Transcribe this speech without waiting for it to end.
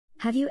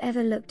Have you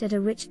ever looked at a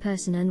rich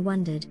person and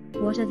wondered,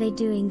 what are they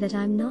doing that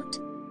I'm not?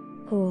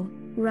 Or,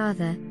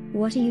 rather,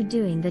 what are you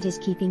doing that is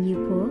keeping you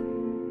poor?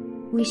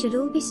 We should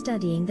all be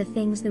studying the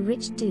things the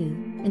rich do,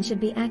 and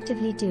should be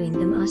actively doing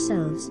them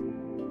ourselves.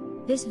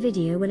 This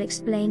video will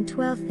explain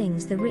 12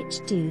 things the rich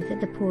do that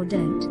the poor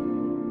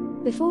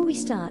don't. Before we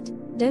start,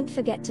 don't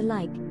forget to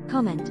like,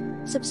 comment,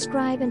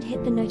 subscribe and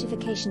hit the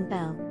notification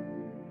bell.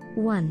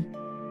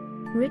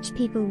 1. Rich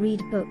people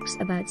read books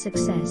about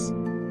success.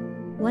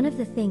 One of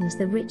the things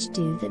the rich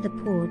do that the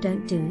poor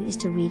don't do is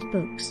to read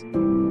books.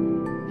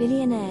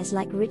 Billionaires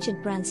like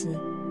Richard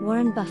Branson,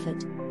 Warren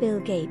Buffett, Bill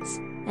Gates,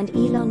 and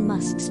Elon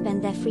Musk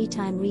spend their free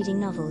time reading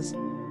novels.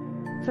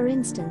 For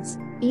instance,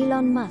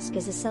 Elon Musk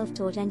is a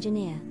self-taught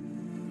engineer.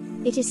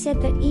 It is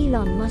said that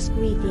Elon Musk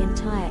read the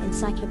entire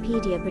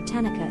Encyclopedia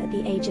Britannica at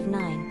the age of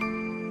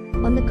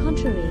 9. On the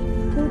contrary,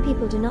 poor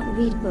people do not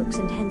read books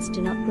and hence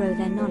do not grow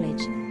their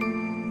knowledge.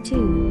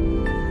 2.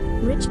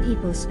 Rich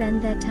people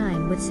spend their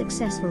time with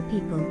successful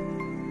people.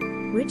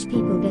 Rich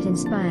people get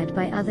inspired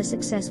by other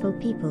successful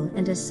people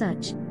and as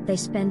such, they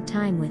spend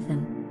time with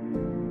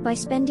them. By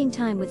spending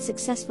time with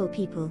successful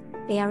people,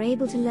 they are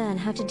able to learn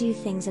how to do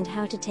things and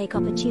how to take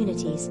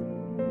opportunities.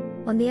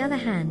 On the other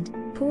hand,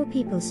 poor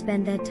people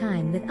spend their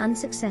time with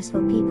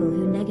unsuccessful people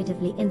who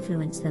negatively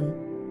influence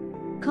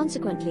them.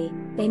 Consequently,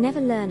 they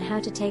never learn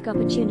how to take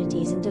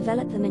opportunities and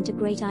develop them into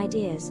great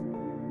ideas.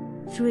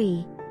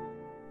 3.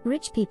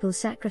 Rich people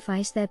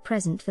sacrifice their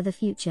present for the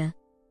future.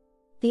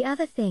 The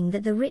other thing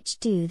that the rich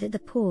do that the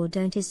poor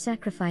don't is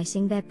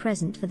sacrificing their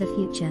present for the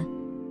future.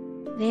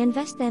 They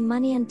invest their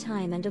money and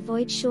time and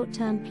avoid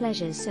short-term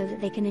pleasures so that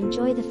they can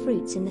enjoy the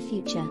fruits in the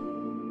future.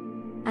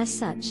 As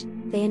such,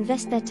 they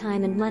invest their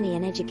time and money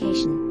in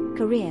education,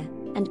 career,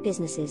 and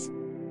businesses.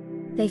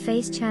 They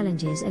face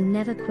challenges and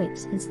never quit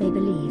since they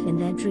believe in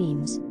their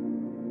dreams.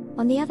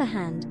 On the other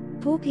hand,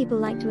 poor people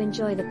like to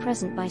enjoy the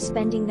present by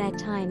spending their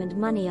time and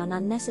money on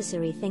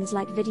unnecessary things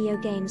like video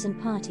games and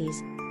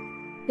parties.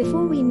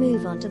 Before we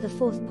move on to the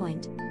fourth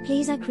point,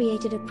 please, I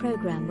created a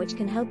program which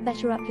can help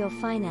better up your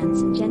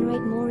finance and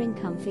generate more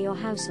income for your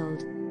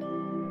household.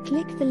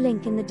 Click the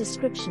link in the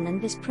description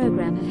and this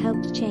program have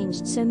helped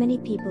change so many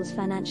people's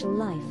financial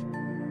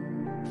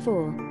life.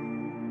 4.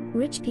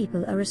 Rich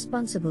people are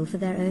responsible for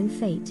their own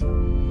fate.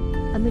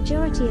 A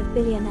majority of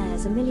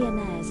billionaires and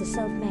millionaires are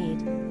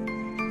self-made.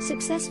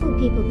 Successful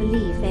people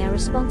believe they are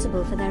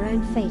responsible for their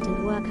own fate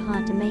and work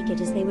hard to make it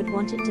as they would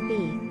want it to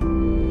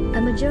be.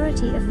 A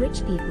majority of rich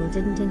people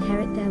didn't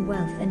inherit their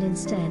wealth and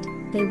instead,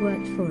 they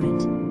worked for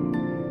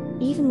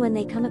it. Even when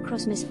they come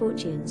across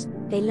misfortunes,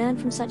 they learn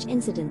from such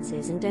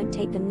incidences and don't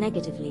take them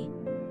negatively.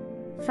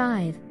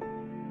 5.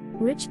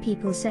 Rich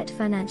people set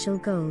financial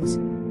goals.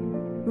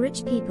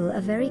 Rich people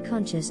are very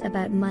conscious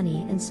about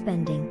money and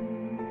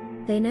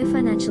spending. They know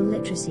financial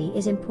literacy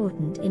is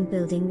important in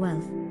building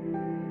wealth.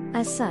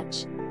 As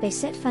such, they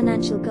set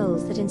financial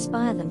goals that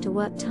inspire them to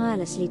work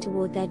tirelessly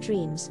toward their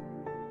dreams.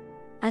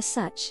 As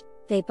such,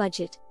 they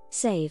budget,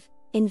 save,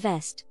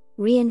 invest,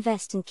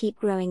 reinvest and keep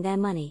growing their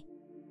money.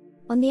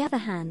 On the other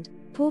hand,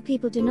 poor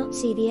people do not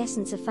see the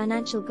essence of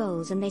financial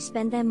goals and they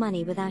spend their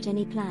money without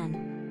any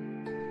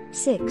plan.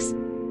 6.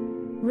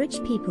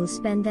 Rich people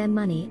spend their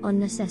money on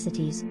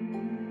necessities.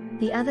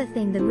 The other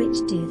thing the rich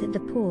do that the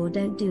poor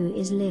don't do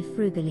is live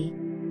frugally.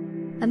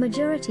 A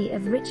majority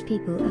of rich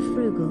people are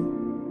frugal.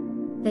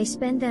 They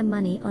spend their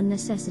money on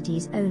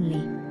necessities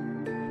only.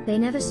 They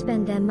never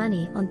spend their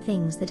money on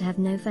things that have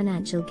no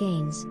financial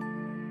gains.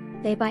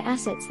 They buy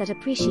assets that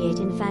appreciate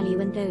in value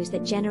and those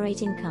that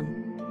generate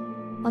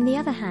income. On the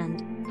other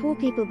hand, poor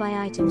people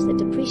buy items that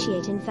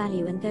depreciate in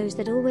value and those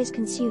that always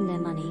consume their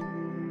money.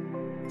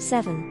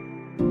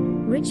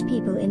 7. Rich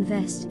people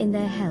invest in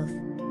their health.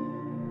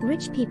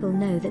 Rich people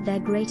know that their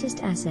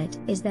greatest asset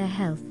is their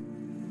health.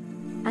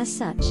 As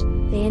such,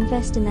 they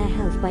invest in their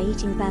health by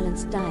eating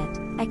balanced diet,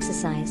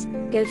 exercise,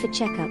 go for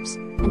checkups,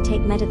 and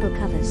take medical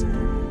covers.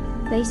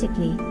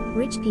 Basically,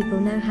 rich people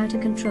know how to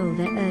control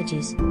their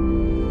urges.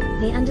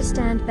 They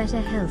understand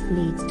better health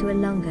leads to a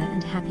longer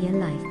and happier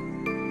life.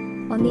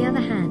 On the other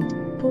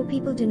hand, poor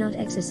people do not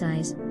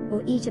exercise,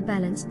 or eat a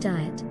balanced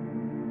diet.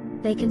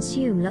 They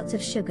consume lots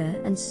of sugar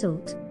and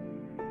salt.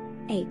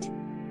 8.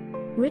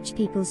 Rich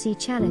people see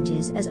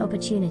challenges as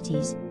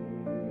opportunities.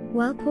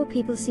 While poor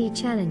people see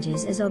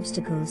challenges as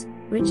obstacles,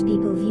 rich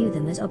people view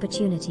them as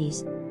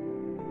opportunities.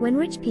 When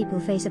rich people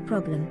face a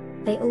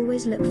problem, they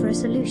always look for a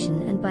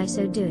solution and by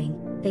so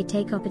doing, they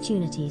take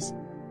opportunities.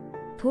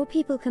 Poor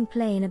people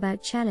complain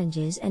about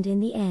challenges and in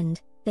the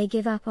end, they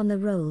give up on the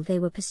role they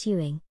were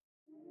pursuing.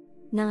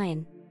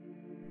 9.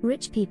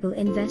 Rich people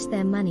invest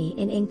their money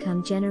in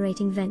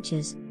income-generating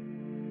ventures.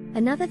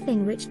 Another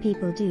thing rich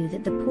people do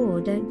that the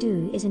poor don't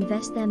do is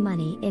invest their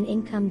money in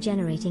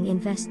income-generating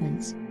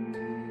investments.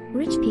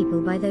 Rich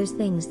people buy those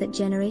things that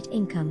generate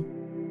income.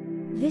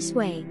 This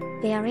way,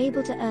 they are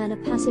able to earn a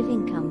passive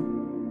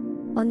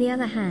income. On the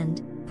other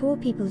hand, poor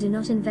people do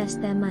not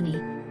invest their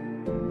money.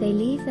 They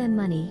leave their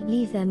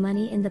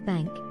money in the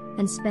bank,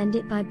 and spend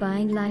it by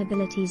buying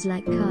liabilities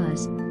like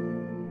cars.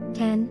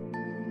 10.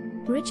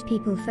 Rich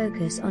people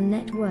focus on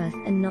net worth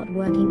and not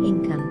working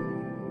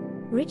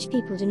income. Rich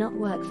people do not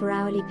work for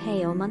hourly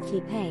pay or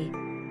monthly pay.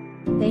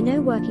 They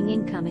know working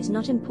income is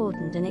not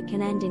important and it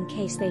can end in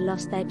case they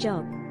lost their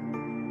job.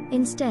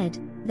 Instead,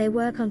 they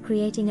work on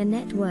creating a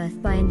net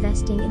worth by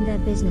investing in their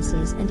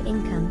businesses and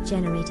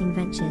income-generating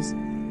ventures.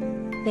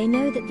 They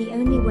know that the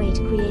only way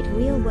to create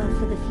real wealth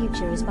for the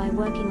future is by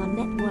working on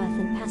net worth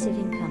and passive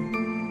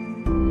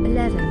income.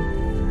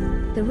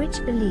 11. The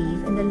rich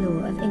believe in the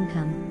law of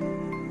income.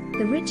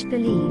 The rich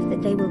believe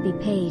that they will be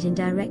paid in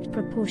direct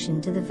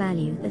proportion to the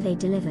value that they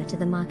deliver to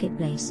the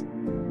marketplace.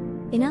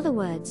 In other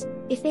words,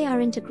 if they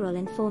are integral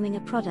in forming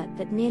a product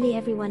that nearly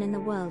everyone in the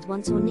world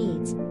wants or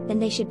needs, then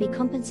they should be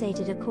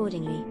compensated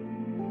accordingly.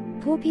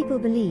 Poor people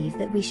believe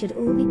that we should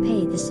all be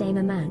paid the same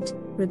amount,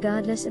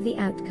 regardless of the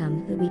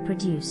outcome that we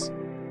produce.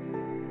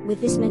 With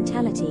this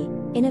mentality,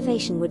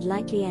 innovation would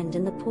likely end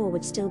and the poor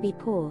would still be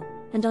poor,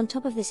 and on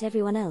top of this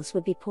everyone else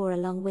would be poor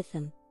along with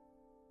them.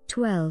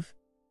 12.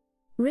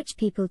 Rich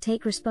people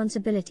take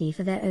responsibility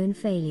for their own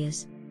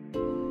failures.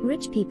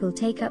 Rich people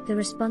take up the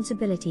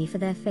responsibility for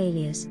their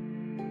failures.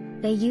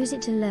 They use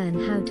it to learn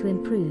how to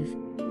improve,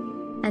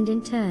 and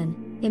in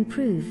turn,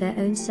 improve their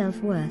own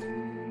self-worth.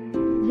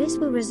 This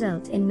will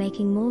result in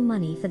making more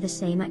money for the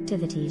same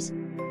activities,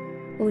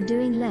 or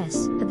doing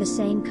less for the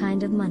same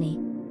kind of money.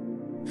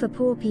 For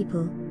poor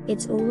people,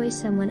 it's always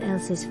someone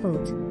else's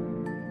fault.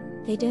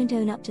 They don't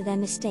own up to their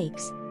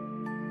mistakes.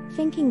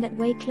 Thinking that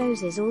way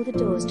closes all the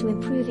doors to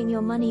improving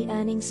your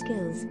money-earning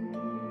skills.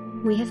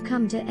 We have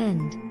come to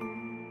end.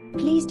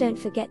 Please don't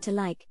forget to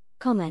like,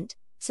 comment,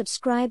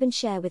 subscribe and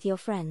share with your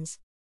friends.